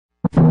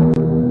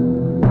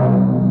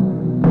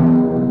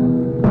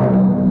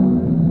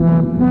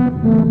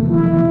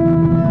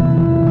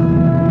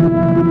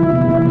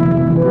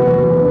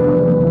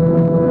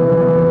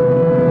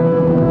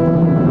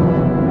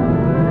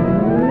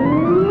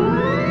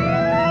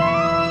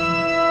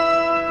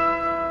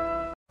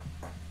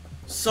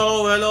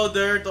So, hello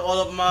there to all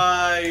of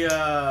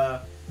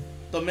my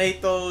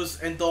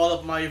tomatoes and to all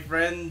of my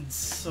friends.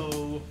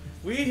 So,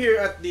 we here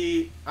at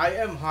the I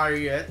am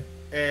Harriet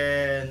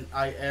and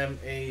I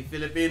am a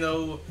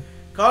Filipino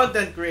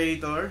content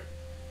creator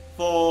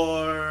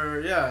for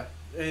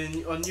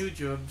on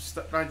YouTube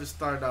trying to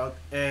start out,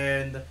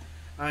 and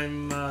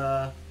I'm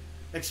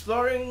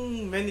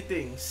exploring many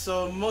things.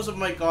 So, most of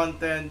my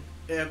content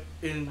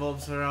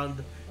involves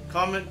around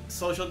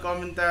social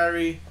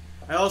commentary.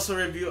 I also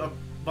review a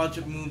bunch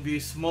of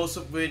movies, most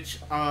of which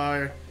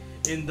are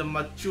in the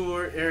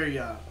mature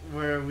area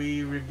where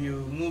we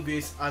review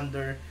movies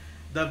under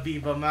the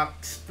Viva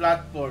Max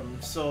platform.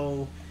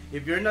 So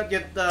if you're not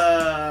yet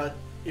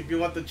if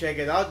you want to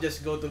check it out,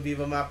 just go to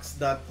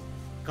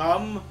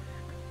vivamax.com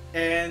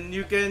and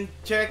you can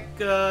check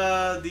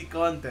the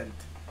content.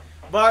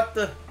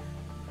 But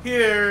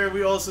here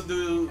we also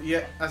do,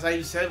 yeah, as I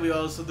said, we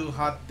also do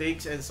hot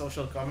takes and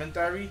social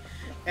commentary,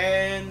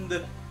 and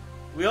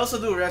we also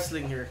do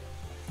wrestling here.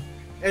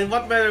 And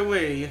what better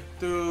way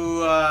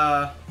to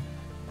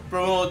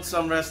promote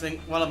some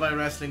wrestling, one of my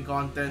wrestling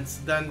contents,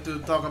 than to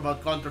talk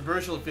about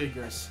controversial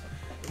figures?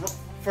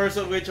 First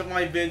of which of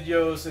my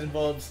videos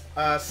involves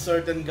a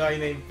certain guy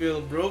named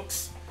Phil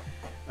Brooks,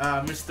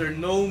 Mr.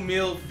 No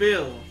Mill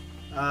Phil,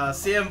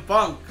 CM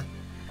Punk,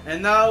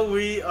 and now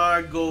we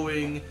are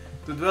going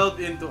to delve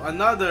into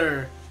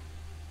another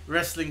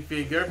wrestling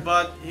figure,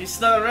 but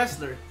he's not a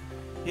wrestler.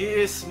 He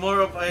is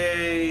more of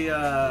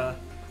a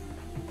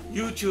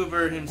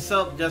YouTuber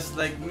himself, just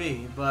like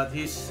me, but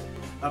he's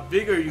a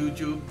bigger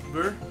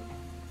YouTuber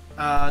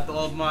to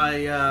all of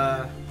my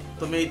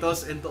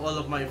tomatoes and to all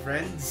of my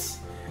friends.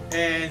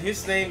 And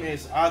his name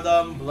is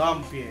Adam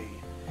Blampied.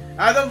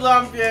 Adam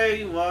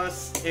Blampied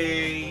was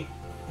a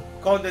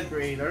content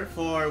creator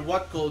for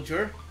What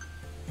Culture.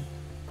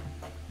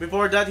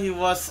 Before that, he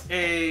was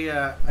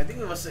I think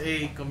he was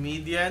a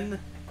comedian.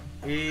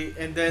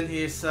 And then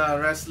his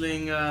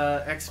wrestling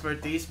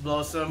expertise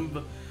blossomed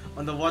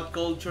on the What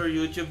Culture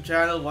YouTube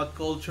channel, What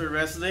Culture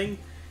Wrestling,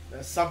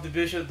 the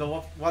subdivision of the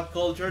What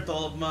Culture, to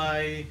all of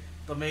my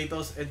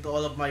tomatoes and to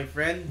all of my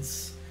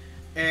friends.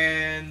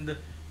 And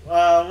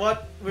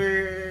what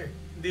we're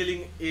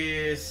dealing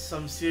is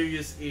some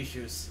serious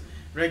issues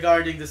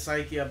regarding the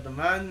psyche of the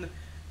man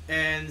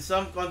and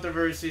some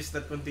controversies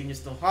that continues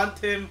to haunt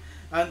him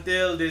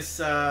until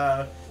this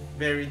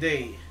very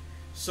day.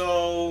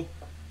 So,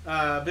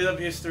 a bit of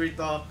history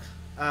talk.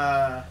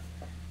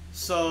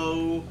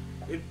 So,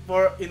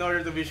 in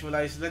order to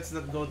visualize, let's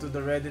not go to the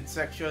Reddit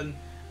section.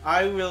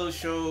 I will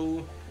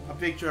show a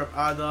picture of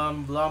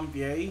Adam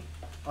Blampied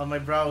on my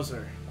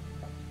browser.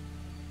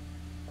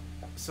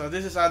 So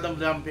this is Adam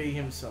Blampied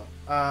himself.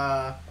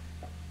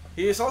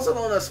 He is also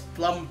known as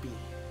Plumpy.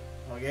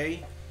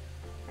 Okay.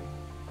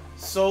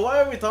 So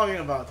why are we talking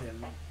about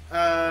him?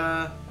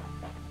 A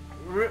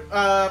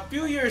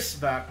few years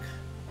back,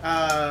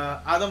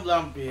 Adam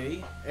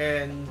Blampied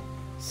and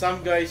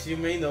some guys you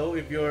may know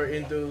if you're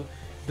into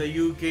the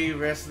UK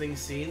wrestling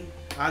scene,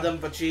 Adam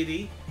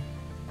Pachidi,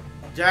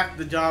 Jack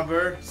the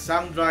Jobber,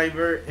 Sam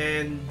Driver,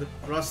 and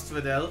Ross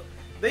Fidel,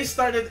 they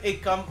started a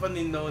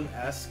company known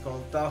as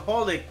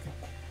Cultaholic,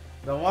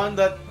 the one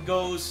that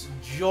goes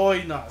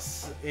join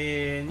us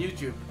in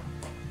YouTube.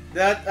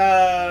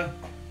 That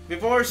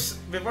before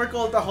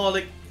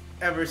Cultaholic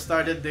ever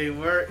started, they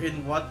were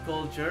in What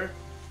Culture.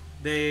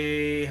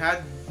 They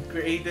had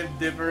creative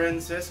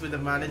differences with the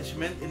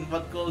management in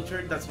What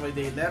Culture. That's why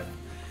they left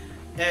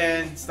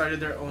and started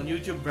their own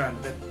YouTube brand.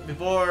 But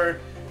before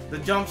the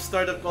jump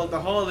start of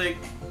Cultaholic,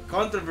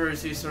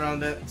 controversy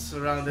surrounded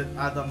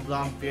Adam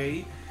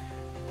Blampied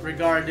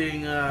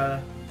regarding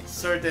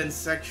certain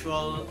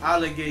sexual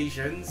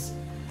allegations,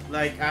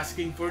 like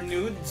asking for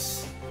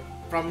nudes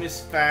from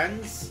his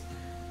fans.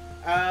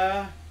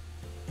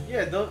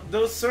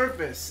 Those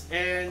surface,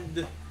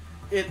 and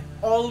it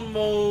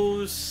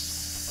almost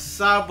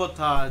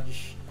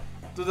sabotaged,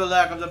 to the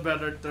lack of the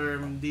better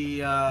term,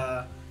 the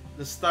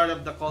start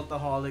of the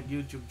Cultaholic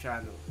YouTube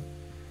channel.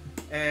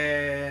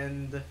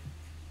 And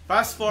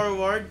fast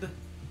forward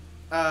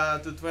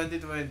to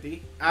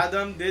 2020,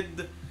 Adam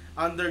did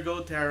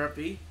undergo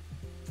therapy.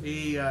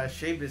 He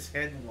shaved his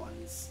head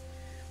once.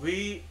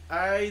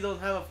 I don't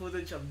have a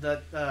footage of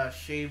that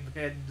shaved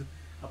head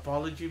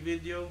apology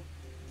video,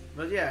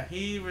 but yeah,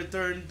 he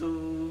returned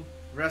to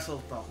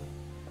Wrestle Talk.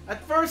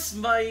 At first,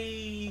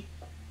 my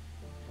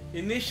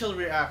initial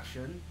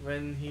reaction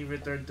when he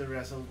returned to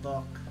Wrestle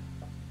Talk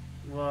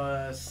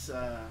was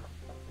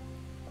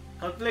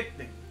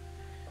conflicting,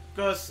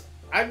 because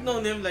I've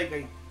known him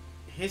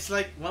he's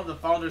like one of the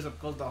founders of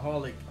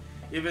Cultaholic,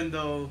 even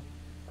though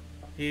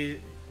he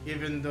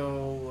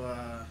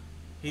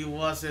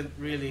wasn't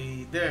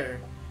really there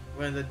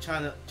when the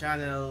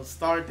channel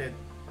started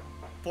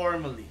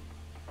formally.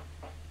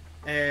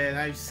 And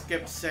I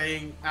kept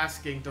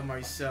asking to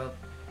myself,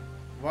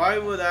 why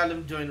would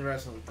Adam join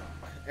Wrestle Talk?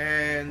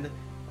 And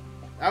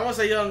I was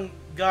a young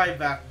guy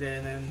back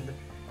then, and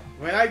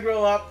when I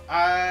grow up,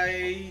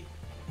 I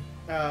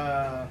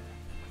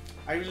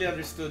really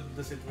understood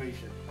the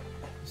situation.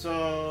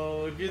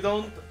 So if you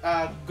don't,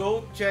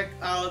 go check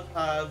out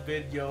a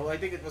video. I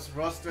think it was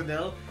Ross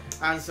Trudell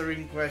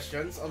answering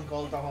questions on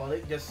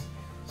Cultaholic. Just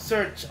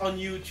search on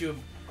YouTube.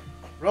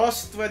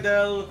 Ross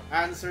Tweddell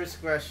answers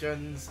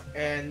questions,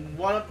 and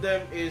one of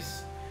them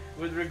is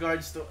with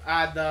regards to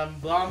Adam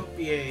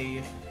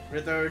Blampied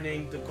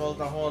returning to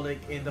Cultaholic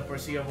in the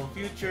foreseeable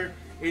future,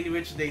 in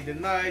which they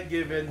denied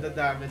given the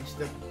damage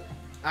that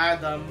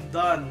Adam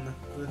done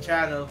to the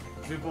channel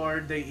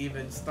before they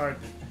even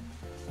started.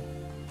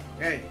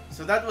 Okay,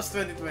 so that was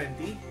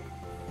 2020,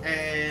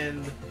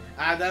 and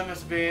Adam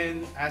has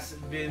been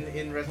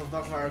in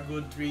WrestleTalk for a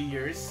good 3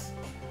 years.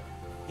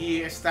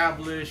 He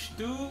established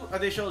 2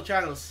 additional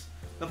channels.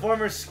 The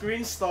former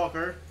Screen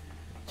Stalker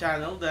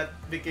channel that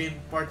became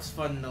Parts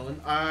Fun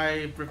known.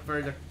 I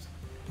prefer the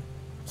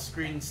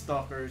Screen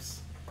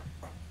Stalkers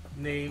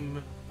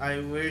name.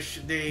 I wish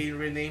they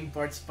rename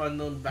Parts Fun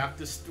known back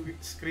to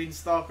Screen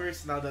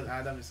Stalkers now that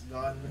Adam is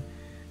gone.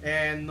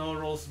 And No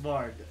Rolls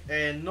Barred.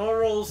 And No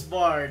Rolls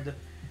Barred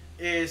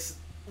is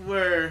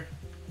where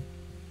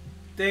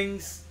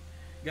things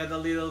got a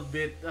little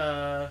bit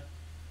out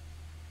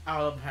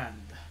of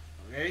hand.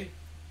 Okay?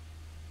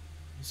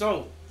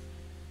 So,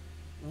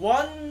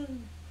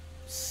 one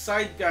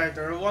side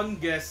character, one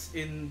guest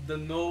in the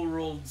No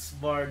Rolls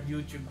Barred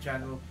YouTube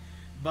channel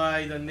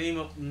by the name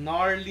of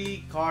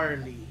Gnarly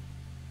Carly.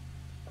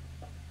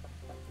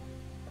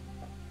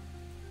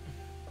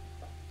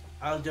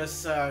 I'll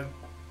just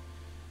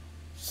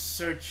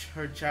search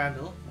her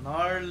channel,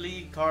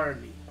 Gnarly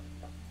Carly.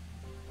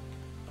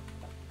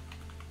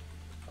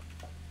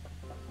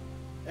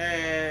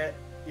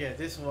 Yeah,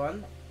 this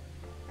one.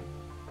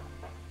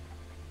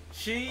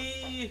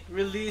 She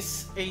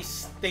released a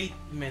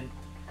statement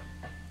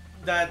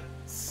that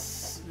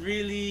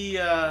really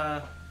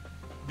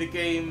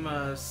became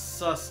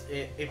sus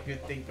if you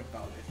think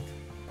about it.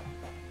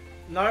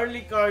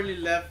 Gnarly Carly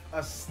left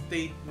a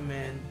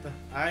statement.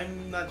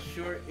 I'm not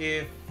sure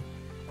if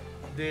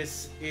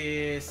this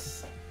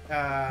is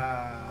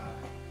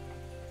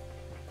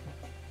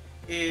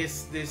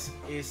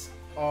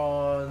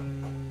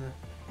on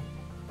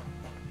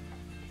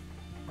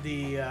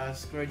the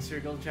Squared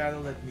Circle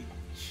channel. Let me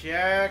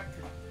check.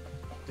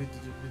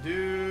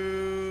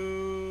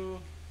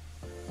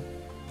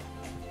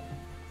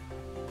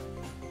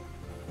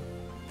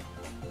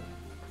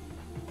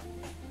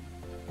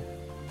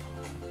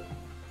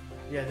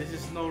 Yeah, this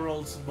is No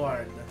Rolls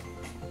Barred.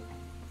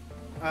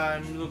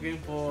 I'm looking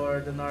for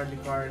the Gnarly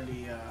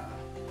Carly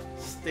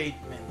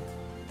statement.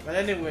 But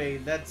anyway,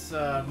 let's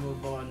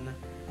move on.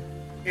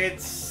 It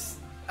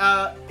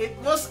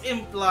was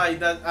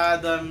implied that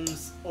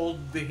Adam's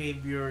old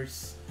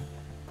behaviors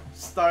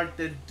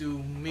started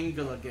to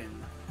mingle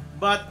again.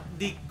 But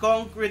the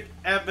concrete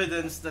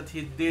evidence that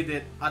he did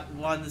it at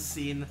one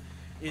scene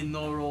in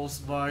No Rolls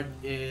Barred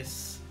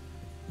is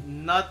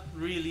not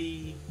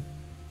really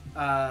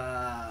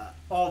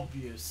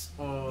obvious,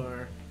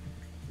 or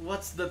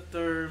what's the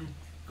term?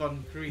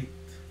 Concrete,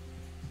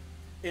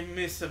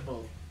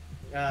 immiscible,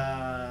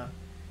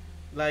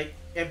 like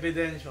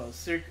evidential.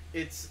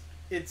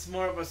 It's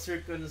more of a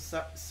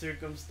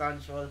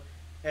circumstantial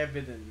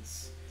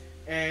evidence,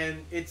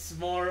 and it's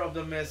more of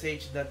the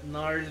message that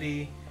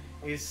Gnarly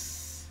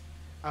is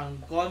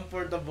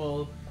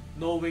uncomfortable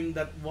knowing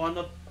that one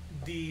of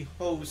the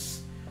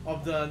hosts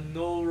of the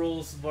No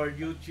Rolls Barred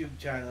YouTube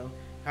channel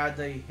had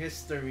a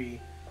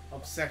history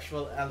of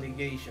sexual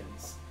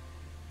allegations.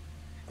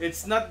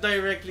 It's not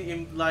directly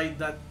implied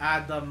that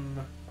Adam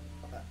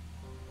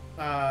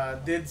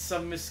did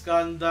some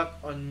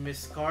misconduct on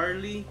Miss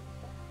Carly,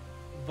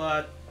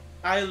 but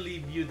I'll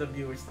leave you, the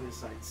viewers, to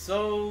decide.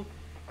 So,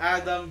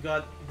 Adam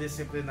got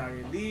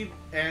disciplinary leave,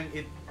 and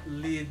it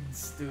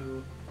leads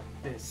to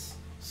this.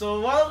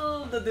 So,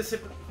 while the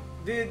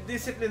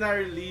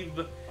disciplinary leave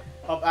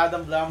of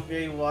Adam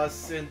Blampied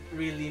wasn't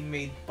really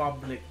made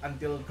public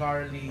until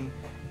Carly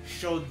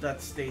showed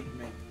that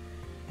statement,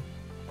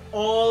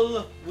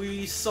 all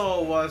we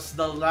saw was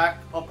the lack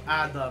of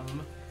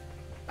Adam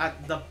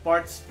at the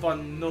Parts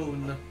Fun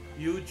known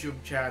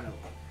YouTube channel.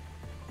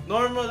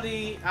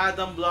 Normally,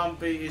 Adam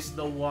Blampied is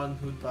the one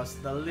who does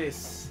the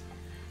list.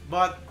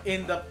 But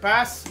in the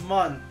past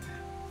month,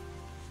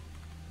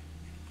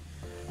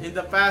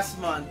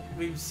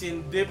 we've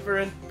seen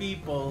different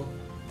people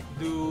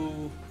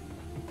do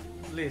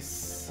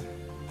lists.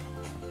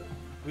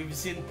 We've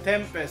seen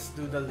Tempest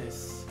do the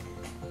list.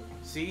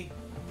 See?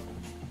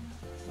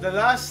 The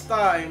last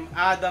time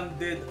Adam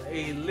did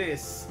a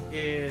list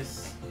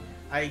is,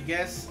 I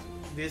guess,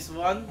 this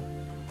one,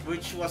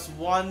 which was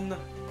 1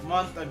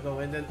 month ago,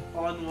 and then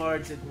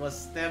onwards it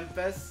was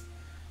Tempest,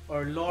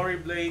 or Lori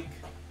Blake,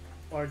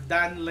 or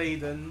Dan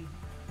Layden.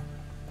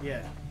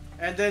 Yeah.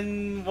 And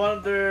then one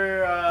of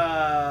their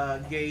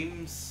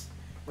games,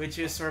 which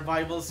is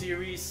Survival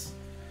Series.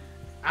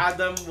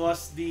 Adam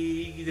was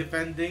the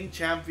defending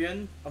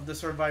champion of the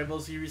Survival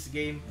Series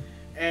game,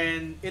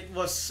 and it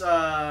was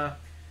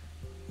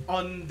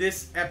on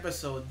this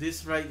episode,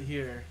 this right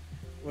here,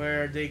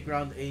 where they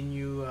crowned a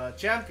new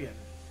champion.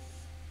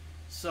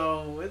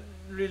 So it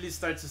really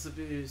starts to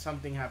be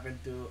something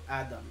happened to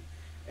Adam,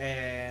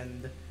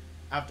 and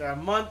after a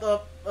month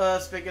of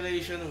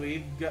speculation,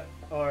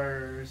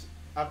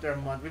 after a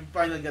month, we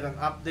finally got an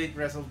update.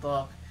 Wrestle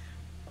Talk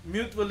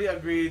mutually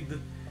agreed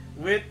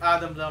with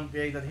Adam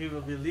Blampied that he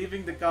will be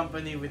leaving the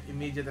company with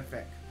immediate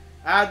effect.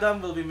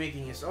 Adam will be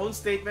making his own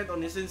statement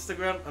on his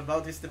Instagram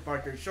about his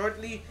departure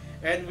shortly,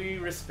 and we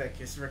respect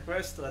his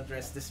request to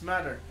address this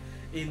matter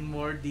in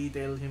more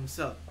detail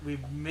himself.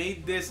 We've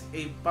made this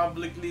a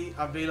publicly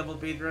available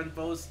Patreon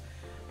post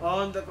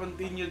on the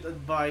continued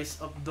advice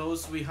of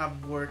those we have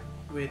worked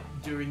with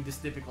during this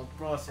difficult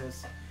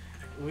process.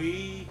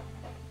 We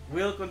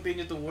will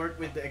continue to work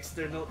with the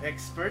external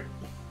expert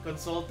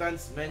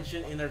consultants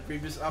mentioned in our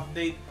previous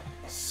update,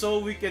 so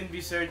we can be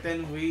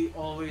certain we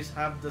always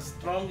have the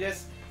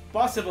strongest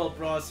possible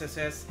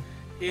processes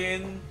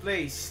in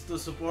place to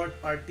support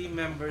our team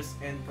members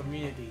and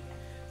community.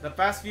 The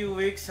past few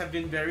weeks have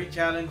been very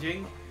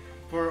challenging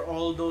for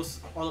all of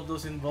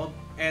those involved,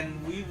 and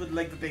we would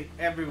like to thank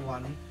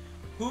everyone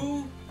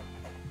who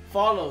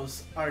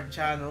follows our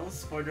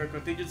channels for their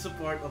continued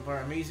support of our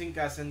amazing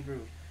cast and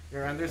crew.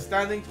 Your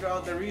understanding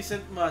throughout the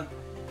recent month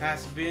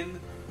has been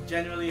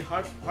genuinely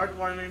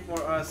heartwarming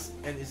for us,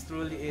 and it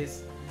truly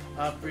is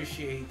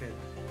appreciated.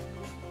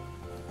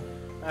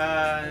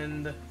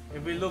 And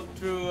if we look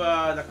through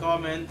the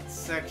comment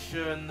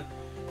section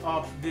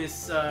of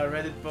this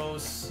Reddit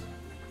post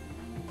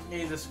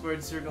in the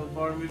Squared Circle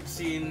forum, we've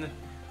seen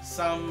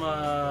some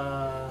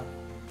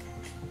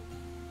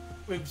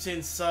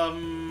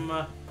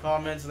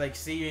comments like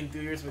 "see you in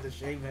 2 years with a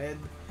shaved head."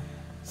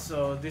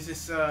 So this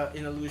is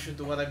in allusion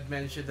to what I've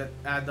mentioned, that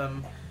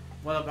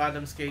one of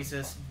Adam's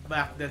cases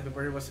back then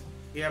before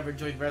he ever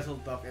joined Wrestle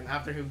Talk, and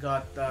after he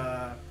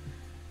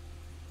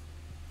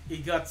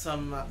got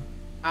some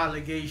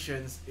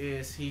allegations,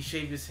 is he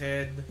shaved his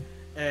head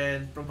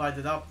and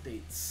provided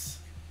updates.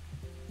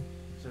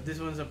 So this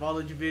one's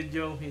apology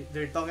video.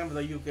 They're talking about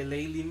the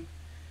ukulele.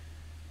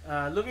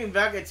 Looking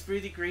back, it's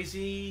pretty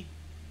crazy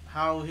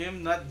how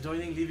him not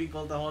leaving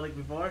Cultaholic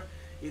before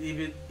it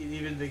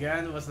even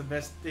began was the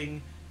best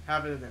thing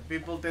happened to them.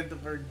 People tend to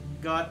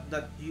forget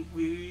that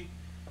we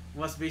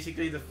was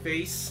basically the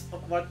face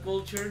of what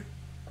culture,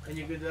 and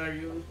you could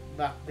argue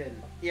back then.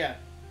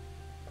 Yeah.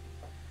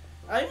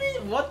 I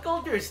mean, what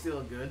culture is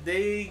still good.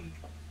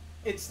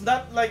 It's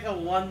not like a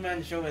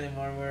one-man show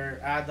anymore where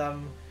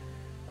Adam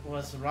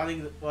was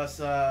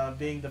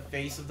being the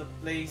face of the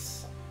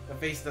place, the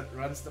face that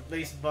runs the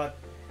place, but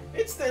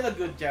it's still a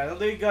good channel.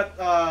 They got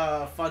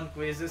fun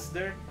quizzes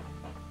there.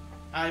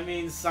 I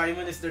mean,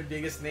 Simon is their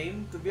biggest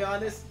name, to be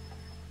honest.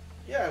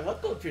 Yeah,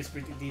 what culture is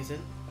pretty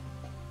decent.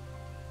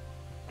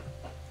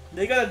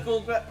 They got a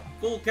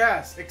cool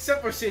cast,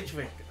 except for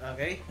Sidgwick.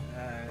 Okay,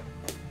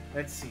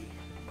 let's see.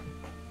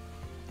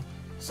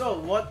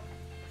 So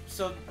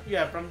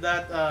yeah, from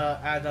that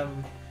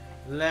Adam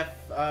left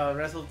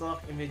Wrestle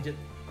Talk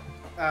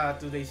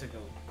 2 days ago.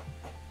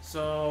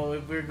 So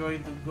if we're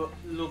going to go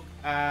look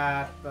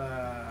at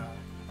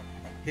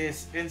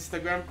his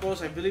Instagram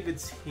post, I believe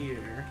it's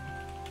here.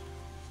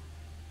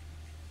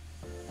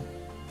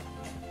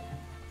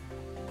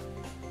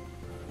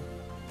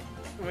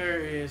 Where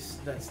is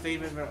that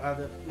statement from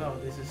Adam? No,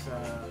 this is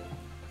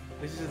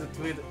the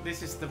tweet.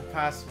 This is the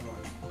past one.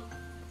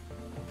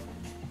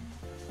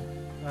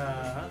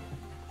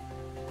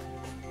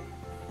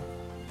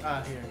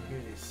 Here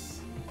it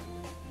is.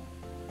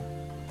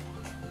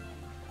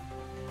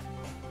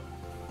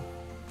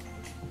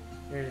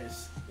 Here it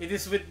is. It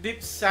is with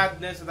deep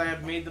sadness that I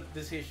have made the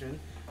decision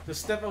to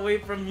step away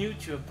from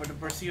YouTube for the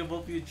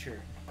foreseeable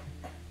future.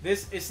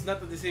 This is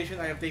not a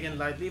decision I have taken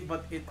lightly,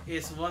 but it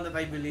is one that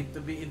I believe to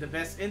be in the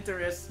best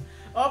interest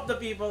of the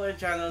people and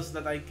channels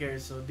that I care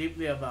so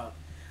deeply about.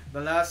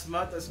 The last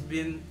month has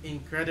been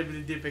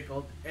incredibly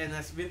difficult and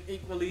has been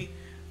equally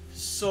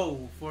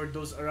so for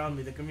those around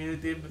me. The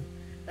cumulative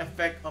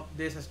effect of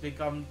this has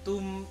become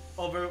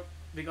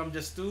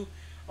just too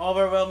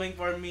overwhelming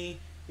for me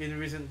in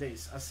recent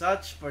days. As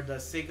such, for the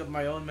sake of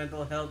my own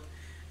mental health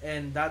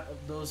and that of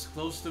those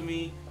close to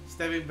me,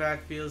 stepping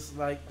back feels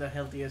like the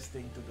healthiest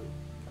thing to do.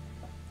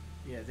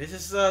 Yeah, this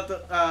is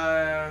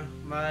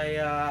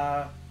my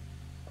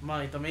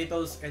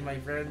tomatoes and my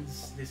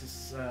friends. This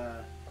is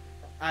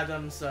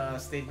Adam's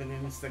statement on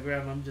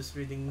Instagram. I'm just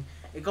reading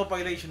a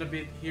compilation of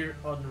it here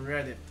on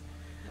Reddit.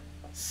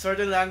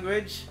 Certain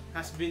language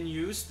has been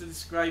used to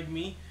describe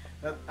me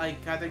that I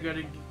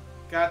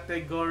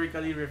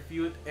categorically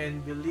refute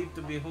and believe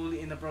to be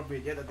wholly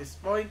inappropriate. Yet at this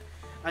point,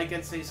 I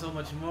can say so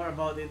much more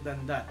about it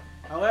than that.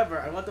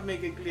 However, I want to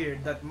make it clear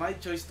that my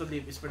choice to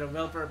live is for the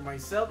welfare of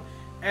myself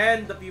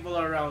and the people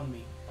around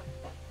me.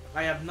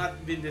 I have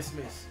not been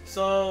dismissed.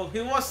 So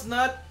he was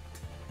not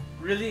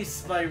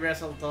released by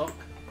Wrestle Talk.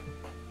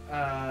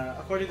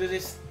 According to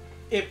this,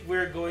 if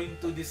we're going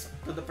to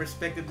the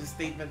perspective of the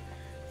statement,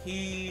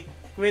 he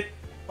quit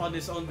on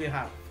his own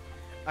behalf.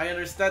 I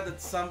understand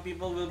that some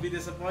people will be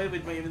disappointed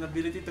with my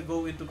inability to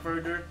go into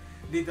further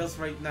details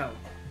right now.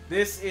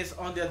 This is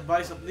on the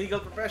advice of legal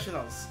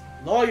professionals,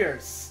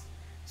 lawyers,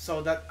 so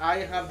that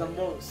I have the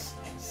most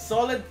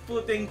solid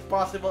footing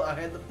possible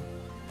ahead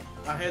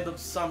of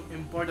some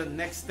important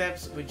next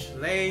steps which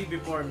lay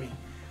before me.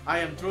 I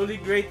am truly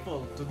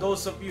grateful to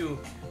those of you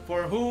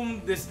for whom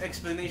this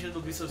explanation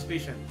will be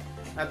sufficient,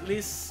 at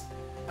least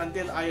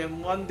until I am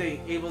one day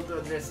able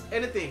to address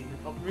anything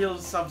of real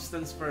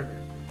substance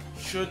further,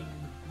 should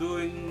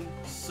doing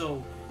so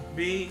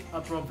be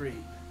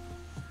appropriate.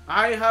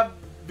 I have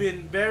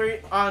been very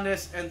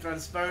honest and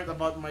transparent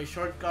about my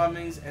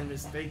shortcomings and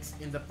mistakes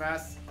in the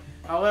past.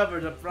 However,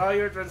 the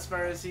prior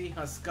transparency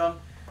has come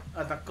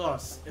at a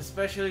cost,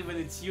 especially when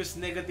it's used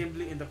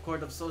negatively in the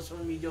court of social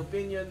media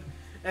opinion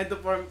and to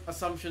form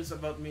assumptions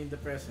about me in the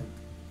present.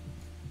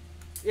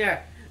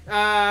 Yeah,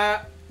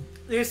 I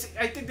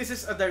think this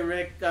is a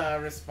direct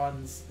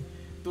response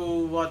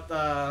to what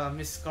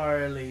Miss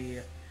Carly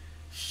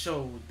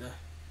showed.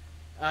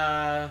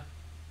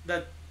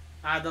 That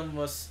Adam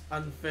was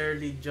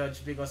unfairly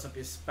judged because of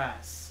his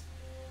past.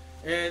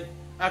 And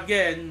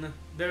again,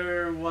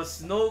 there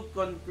was no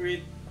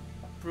concrete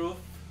proof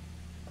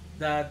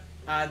that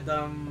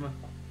Adam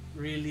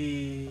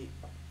really,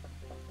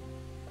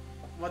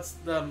 what's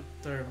the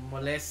term,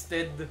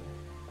 molested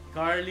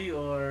Carly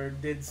or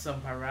did some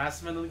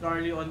harassment on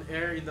Carly on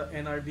air in the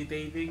NRB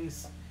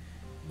tapings.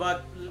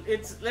 But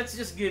let's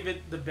just give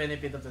it the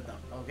benefit of the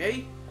doubt,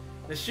 okay?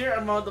 The sheer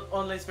amount of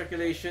online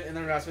speculation and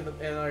harassment of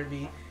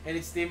NRB and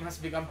its team has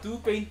become too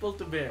painful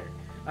to bear.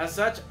 As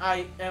such,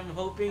 I am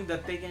hoping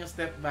that taking a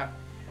step back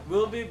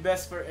will be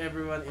best for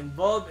everyone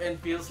involved and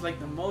feels like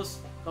the most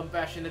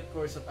compassionate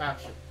course of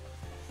action.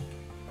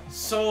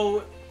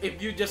 So,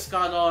 if you just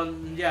got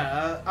on,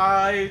 yeah,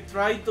 I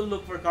tried to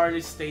look for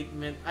Carly's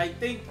statement. I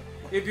think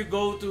if you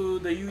go to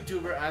the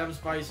YouTuber Adam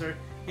Spicer,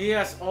 he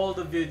has all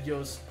the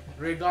videos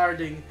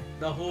regarding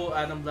the whole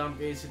Adam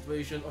Blampied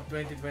situation of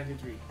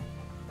 2023.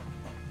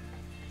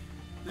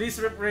 Please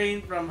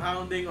refrain from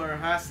hounding or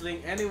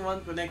hassling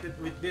anyone connected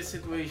with this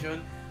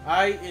situation.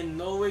 I in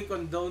no way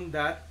condone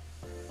that.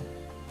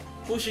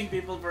 Pushing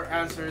people for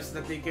answers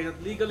that they cannot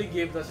legally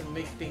give doesn't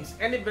make things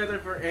any better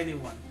for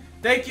anyone.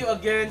 Thank you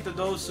again to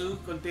those who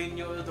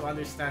continue to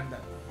understand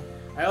that.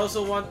 I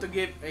also want to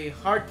give a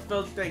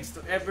heartfelt thanks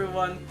to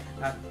everyone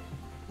at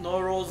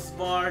No Rolls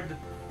Barred,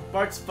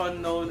 Parts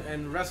Fun Known,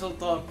 and Wrestle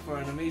Talk for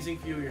an amazing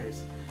few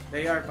years.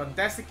 They are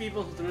fantastic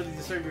people who truly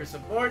deserve your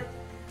support,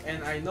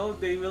 and I know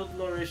they will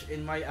flourish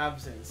in my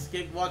absence.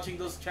 Keep watching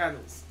those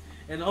channels,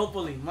 and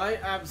hopefully my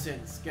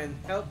absence can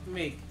help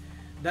make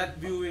that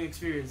viewing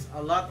experience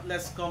a lot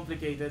less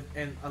complicated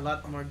and a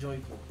lot more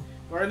joyful.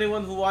 For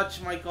anyone who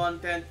watched my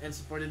content and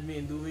supported me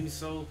in doing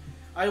so,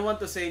 I want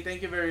to say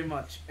thank you very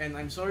much, and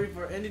I'm sorry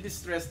for any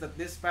distress that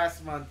this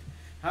past month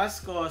has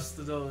caused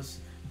to those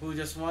who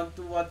just want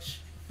to watch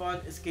fun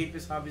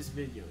escapist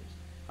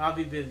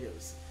hobby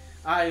videos.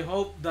 I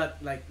hope that,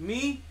 like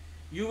me,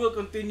 you will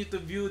continue to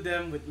view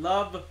them with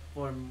love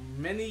for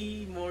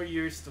many more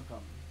years to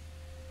come.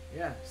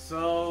 Yeah,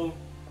 so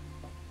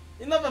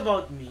enough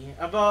about me.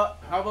 How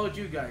about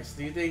you guys?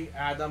 Do you think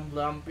Adam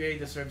Blampied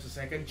deserves a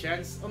second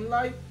chance on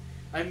life?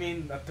 I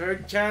mean, a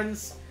third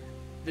chance,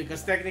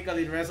 because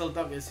technically Wrestle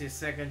Talk is his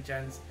second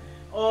chance,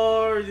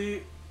 or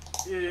do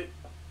you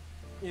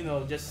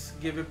know,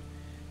 just give him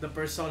the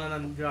persona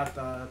non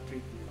grata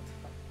treatment.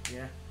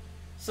 Yeah.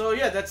 So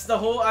yeah, that's the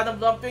whole Adam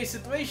Blampied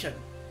situation.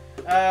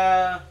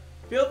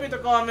 Feel free to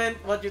comment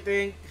what you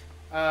think.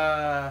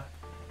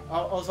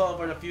 Also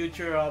for the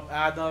future of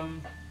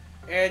Adam.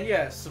 And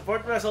yes,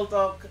 support Wrestle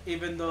Talk,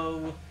 even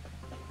though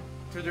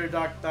through their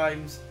dark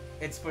times,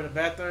 it's for the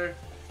better.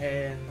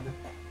 And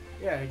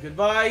yeah,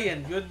 goodbye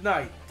and good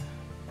night.